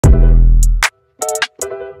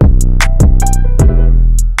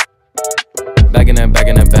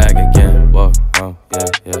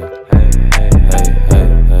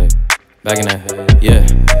Back in that, yeah.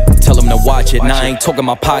 Tell them to watch it. Now I ain't talking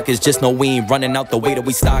my pockets, just know we ain't running out the way that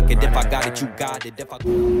we stock it. If I got it, you got it. If I...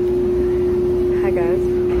 Hi guys,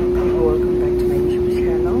 welcome back to my YouTube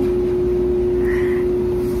channel.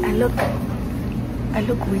 I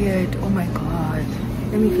look weird. Oh my god.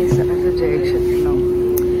 Let me face the other direction. No.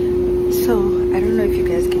 So I don't know if you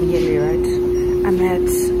guys can hear me right. I'm at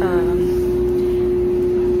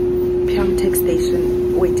Tech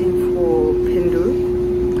Station waiting for Pindu.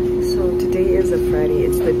 So today is a Friday,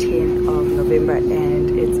 it's the 10th of November and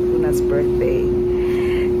it's Una's birthday.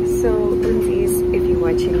 So Unzy, if you're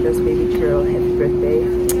watching this baby girl, happy birthday.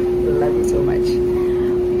 Love you so much.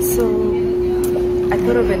 So I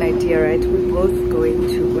thought of an idea, right? We're both going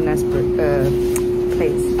to Una's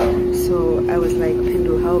place. So I was like,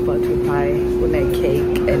 Pindu, how about we buy Una a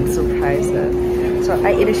cake and surprise her? So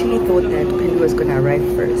I initially thought that Pindu was gonna arrive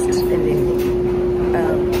first and then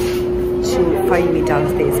she'll find me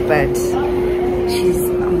downstairs, but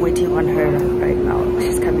I'm waiting on her right now.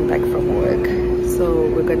 She's coming back from work. So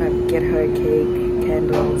we're gonna get her a cake,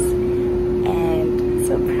 candles, and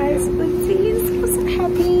surprise Unzy. I'm so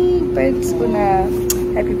happy. But Una,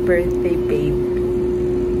 happy birthday, baby.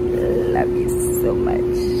 Love you so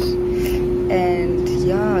much. And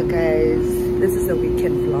yeah, guys, this is a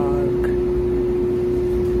weekend vlog.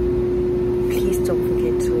 Please don't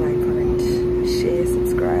forget to like, comment, share,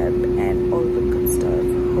 subscribe, and all the good stuff.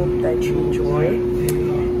 Hope that you enjoy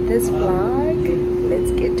this vlog.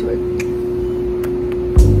 Let's get to it.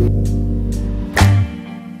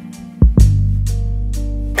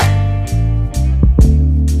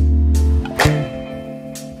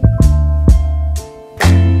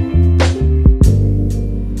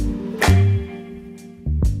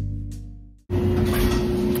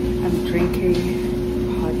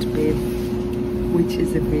 Which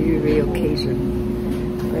is a very rare occasion,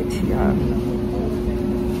 but yeah.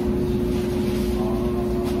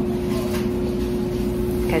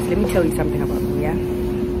 Guys, let me tell you something about me, yeah?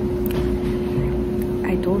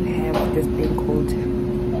 I don't have this thing called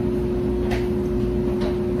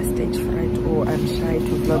a stage fright, or I'm shy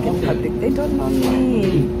to vlog in public. They don't know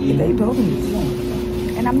me. They don't.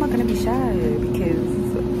 And I'm not gonna be shy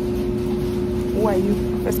because who are you,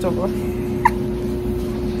 first of all?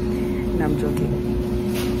 No, I'm joking.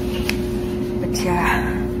 But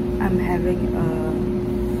yeah, I'm having a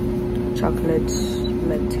chocolate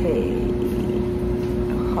latte,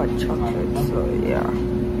 hot chocolate, so yeah.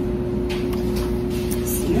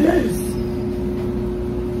 See you guys.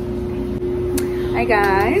 Hi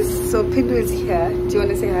guys, so Pindu is here. Do you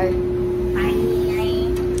want to say hi?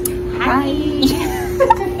 Hi.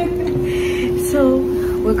 So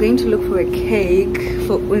we're going to look for a cake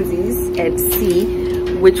for Unzy's and see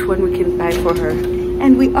which one we can buy for her.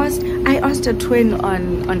 And I asked a twin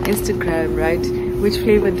on Instagram, right, which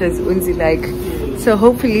flavor does Unzy like. So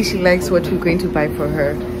hopefully she likes what we're going to buy for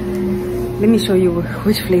her. Let me show you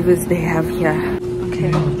which flavors they have here.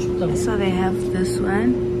 Okay, so they have this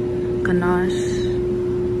one, ganache,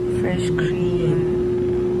 fresh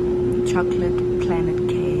cream, chocolate planet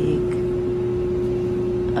cake.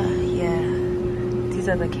 Yeah, these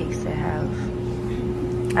are the cakes they have.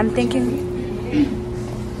 I'm thinking,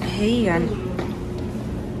 hey,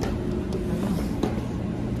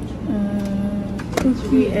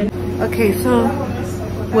 okay, so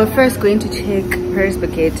we're first going to check Paris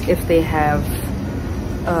Baguette if they have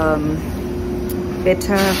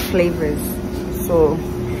better flavors. So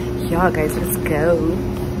yeah guys, let's go.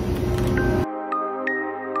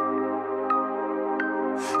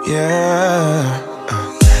 Yeah,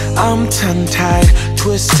 I'm tongue-tied,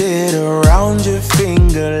 twisted around your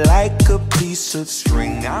finger like a piece of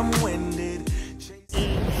string. I'm winded.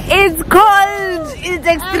 It's cold. It's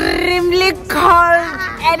extremely cold,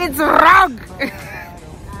 and it's wrong.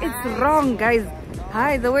 It's wrong, guys.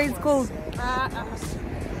 Hi, the way it's cold.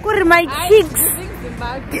 What are my cheeks?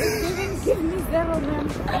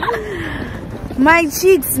 My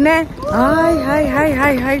cheeks, man.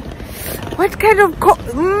 Hi. What kind of cold?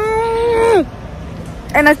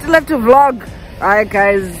 And I still have to vlog. Alright,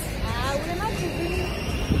 guys. We're not using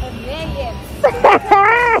a yet.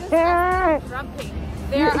 Dropping.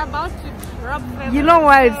 They are about to drop them. You know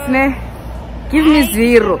what, ne? Give me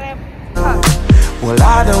 0. Well,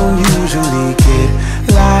 I don't usually get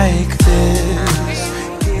like this.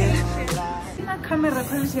 Camera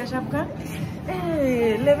quality, Shabka.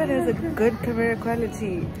 Hey, Levin has a good camera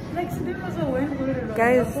quality.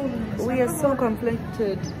 Guys, we are so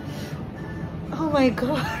conflicted. Oh my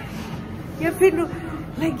god. Your Pindu,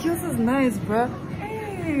 like yours is nice, bro.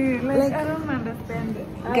 Hey, like I don't understand it.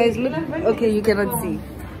 Guys, look. Okay, you cannot see,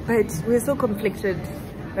 but we're so conflicted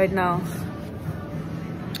right now.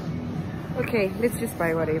 Okay, let's just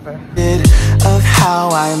buy whatever. Of how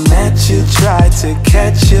I met you, tried to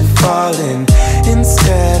catch you falling.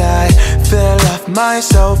 Instead I fell off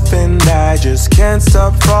myself and I just can't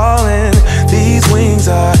stop falling. These wings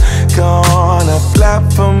are gonna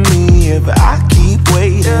flap for me if I keep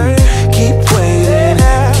waiting. Keep waiting,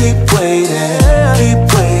 keep waiting, keep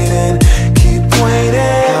waiting, keep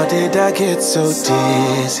waiting. How did I get so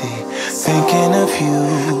dizzy thinking of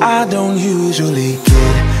you? I don't usually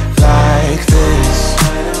get like this.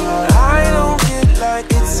 I don't get like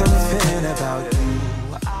it's something about you.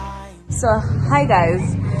 So, hi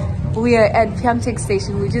guys. We are at Pyeongtaek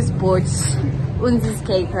station. We just bought Unzy's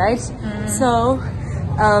cake, right? So,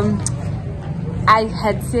 I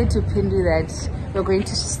had said to Pindu that we're going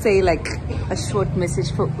to say like a short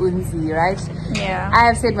message for Unzy, right? Yeah. I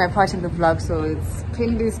have said my part in the vlog, so it's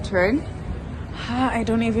Pindu's turn. I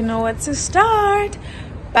don't even know what to start.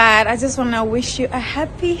 But I just want to wish you a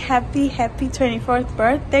happy 24th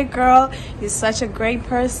birthday, girl. You're such a great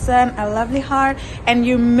person, a lovely heart, and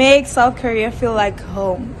you make South Korea feel like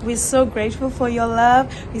home. We're so grateful for your love.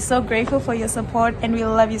 We're so grateful for your support, and we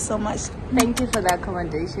love you so much. Thank you for the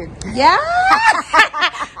accommodation. Yeah.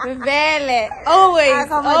 Really. Always.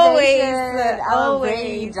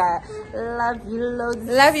 Love you loads.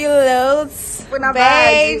 Love you loads,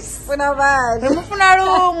 babes. All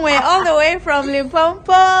the way from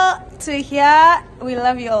Limpopo to here. We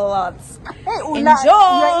love you a lot. Hey, Una, Enjoy.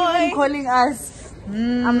 you're even calling us.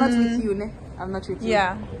 I'm not with you, ne? I'm not with you.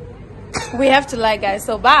 Yeah. We have to like, guys.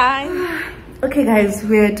 So bye. Okay, guys,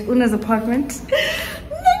 we're at Una's apartment.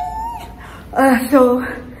 So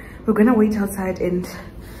we're gonna wait outside and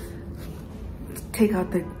take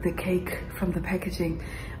out the cake from the packaging.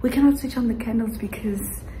 We cannot switch on the candles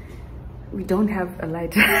because we don't have a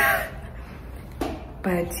light.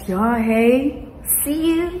 But yeah, hey,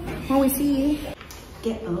 see you when we see you.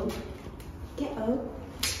 Get up.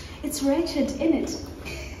 It's Richard in it.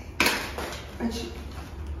 Actually,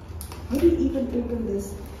 how do you even open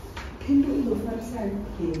this? Can you do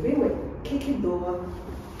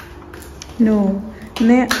No,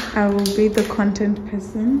 I will be the content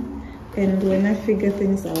person, and when I figure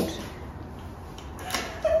things out.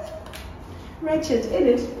 Richard in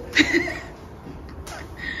it.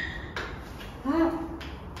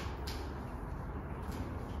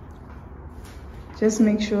 Just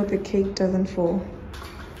make sure the cake doesn't fall.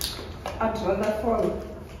 I'd rather fall.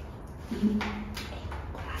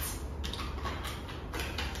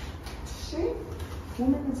 See?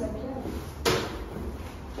 Woman is a player.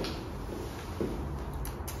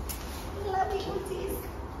 Love you, Utis.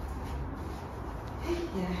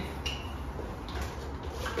 Yeah.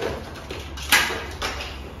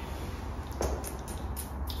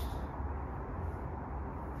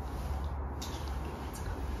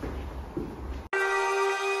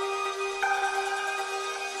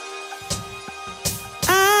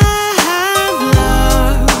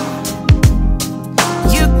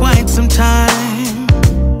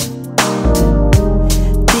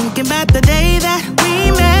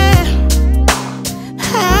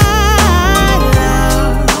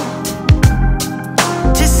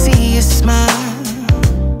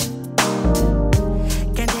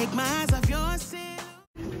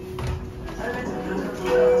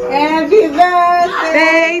 Happy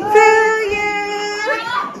birthday to you.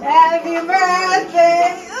 Happy birthday,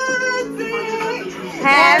 Unzy.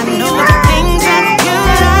 Happy birthday.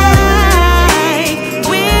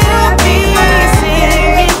 We'll be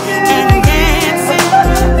singing and dancing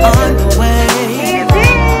on the way.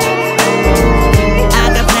 I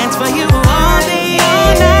got plans for you all day,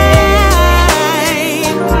 all night.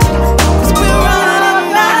 'Cause we're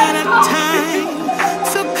running out of time,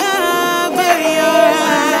 so cover your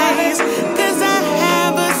eyes, 'cause I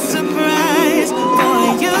have a surprise for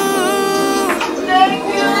you.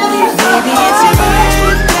 Baby, it's your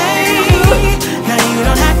birthday. Now you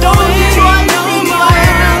don't have to wait no more.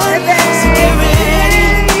 So get ready,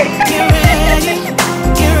 get ready,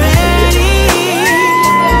 get ready.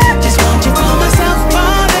 Just want you for myself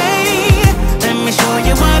all day. Let me show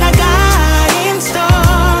you what I got in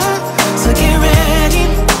store. So get ready,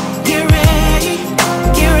 get ready,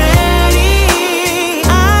 get ready.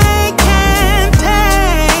 I can't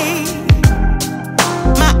take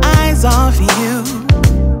my eyes off you.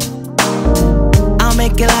 I'll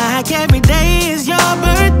make it like every day is your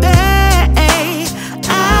birthday.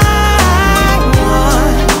 I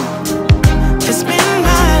want to spend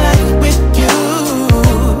my life with you.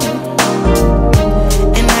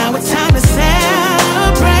 And now it's time to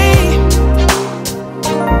celebrate,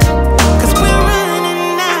 'cause we're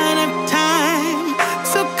running out of time.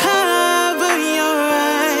 So cover your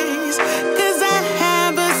eyes, 'cause I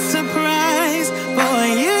have a surprise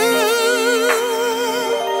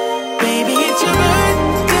Baby, it's your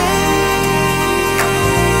birthday.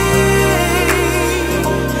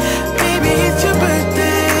 Baby, it's your birthday.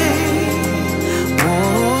 Oh,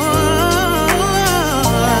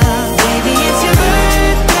 baby, it's your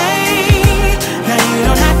birthday. Now you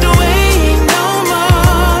don't have to wait no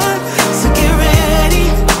more. So get ready,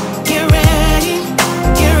 get ready,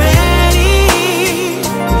 get ready.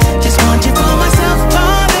 Just want you for myself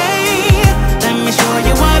all day. Let me show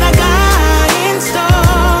you what I got in store.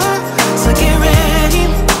 So get ready,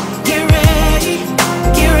 get ready,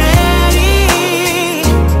 get ready.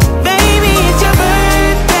 Baby, it's your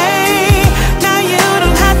birthday. Now you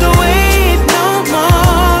don't have to wait no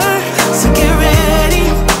more. So get ready,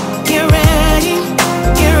 get ready,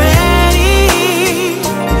 get ready.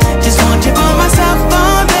 Just want you for myself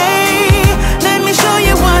all day. Let me show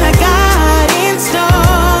you what I got in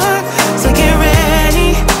store. So get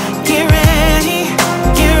ready, get ready,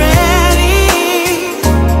 get ready.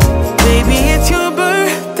 Baby, it's your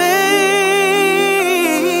birthday.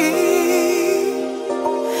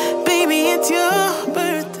 Baby, it's your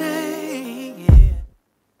birthday.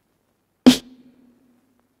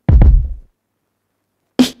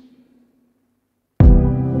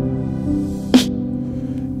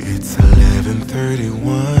 It's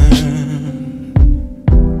 11:31.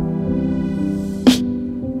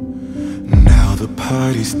 Now the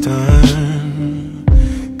party's done.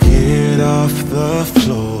 Get off the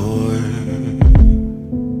floor.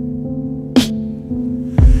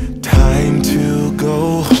 Time to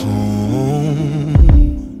go home.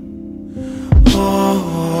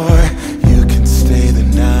 Or you can stay the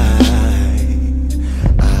night.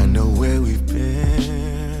 I know where we've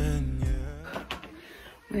been.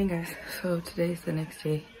 Morning guys, so today is the next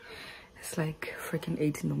day. It's like freaking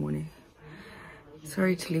 8 in the morning.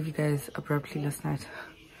 Sorry to leave you guys abruptly last night.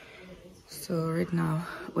 So right now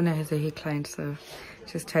Una has a hair client, so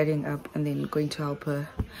just tidying up and then going to help her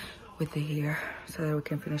with the hair so that we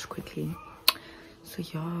can finish quickly. So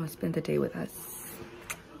y'all spend the day with us.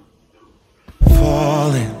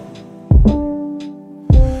 Falling.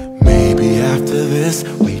 Maybe after this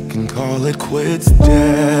we can call it quits.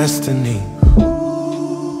 Destiny.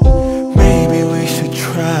 Maybe we should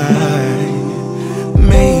try.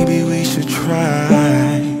 Maybe we should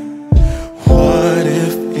try. What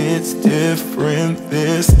if it's different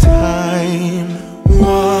this time?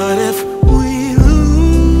 What if we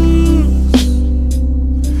lose?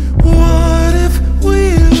 What if we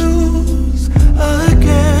lose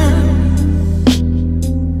again?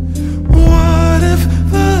 What if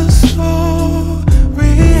the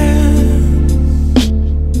story ends?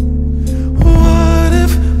 What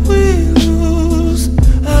if we lose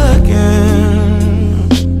again?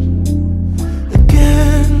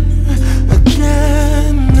 Again,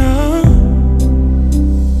 again, no.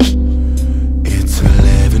 It's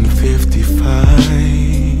 11:55.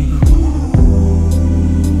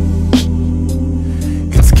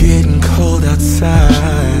 It's getting cold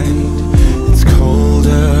outside. It's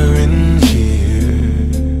colder in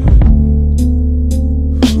here.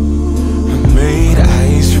 I made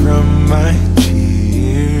ice from my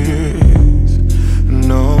tears.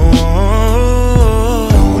 No,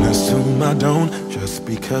 don't assume I don't just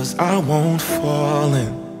because I won't fall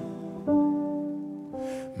in.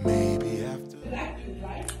 Maybe after.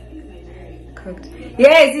 Cooked.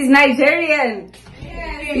 Yes, he's Nigerian.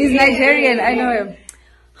 He's Nigerian, I know him.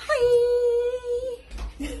 Hi.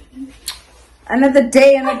 Another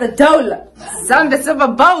day, another dole. Sound the silver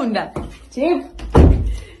bone. Chief.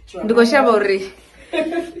 Nduko shabori.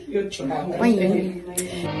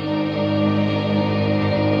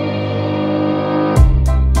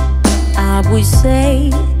 I would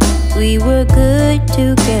say we were good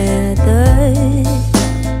together.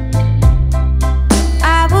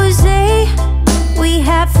 I would say we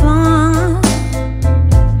had fun,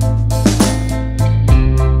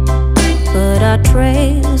 but our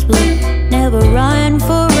trails will never run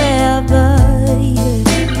forever.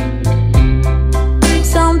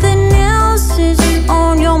 Something else is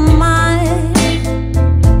on your mind,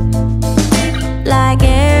 like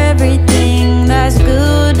everything that's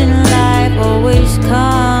good in life always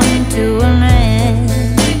comes to an end.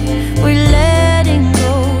 We're letting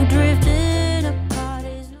go, drifting apart.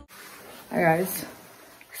 Hi guys,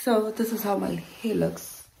 so this is how my hair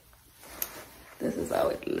looks. This is how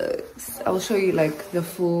it looks. I'll show you like the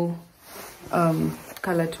full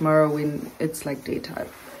color tomorrow when it's like daytime,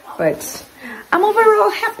 but I'm overall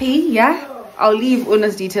happy. Yeah, I'll leave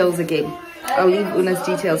Una's details again. I'll leave Una's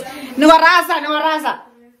details. Nuwarasa, Nuwarasa.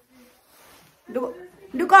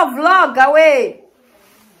 Look at vlog away.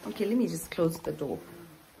 Okay, let me just close the door.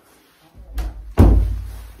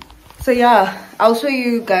 So yeah, I'll show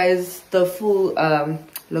you guys the full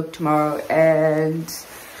look tomorrow, and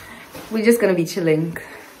we're just gonna be chilling,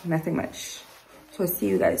 nothing much. So see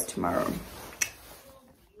you guys tomorrow.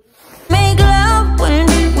 Make love when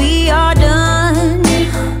we are done.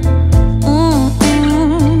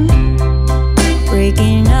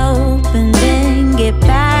 Breaking up and then get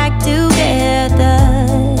back together.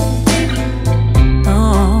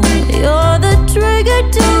 Oh, you're the trigger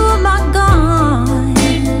to my gun.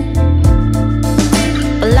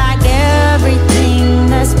 Like everything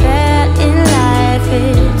that's bad in life,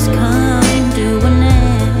 it's come to an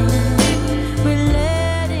end. We're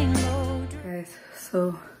letting go. Guys,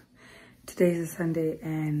 so today's a Sunday,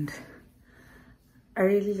 and I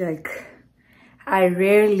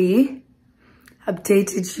rarely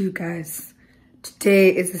updated you guys.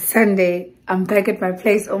 Today is a Sunday. I'm back at my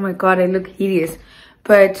place. Oh my god, I look hideous,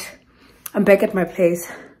 but I'm back at my place.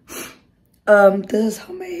 This is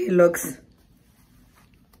how my hair looks.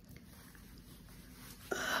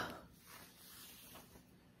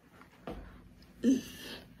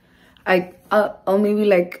 I'll maybe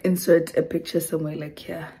like insert a picture somewhere like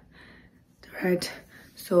here, right?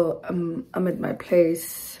 So I'm at my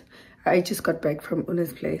place. I just got back from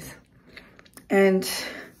Una's place, and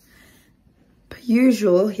per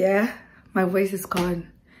usual, yeah, my voice is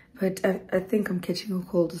gone, but I think I'm catching a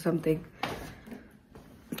cold or something.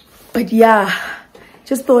 But yeah,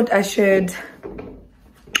 just thought I should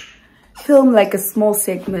film like a small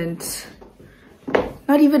segment,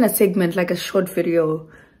 not even a segment, like a short video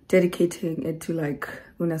dedicating it to like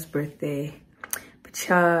Una's birthday. But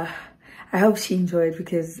yeah, I hope she enjoyed,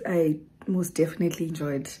 because I most definitely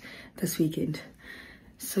enjoyed this weekend.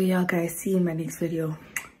 So yeah guys, see you in my next video.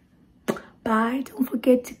 Bye. Don't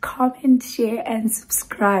forget to comment, share and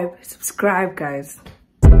subscribe guys.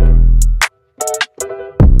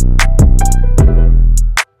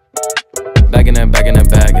 Back in that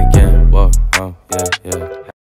bag again.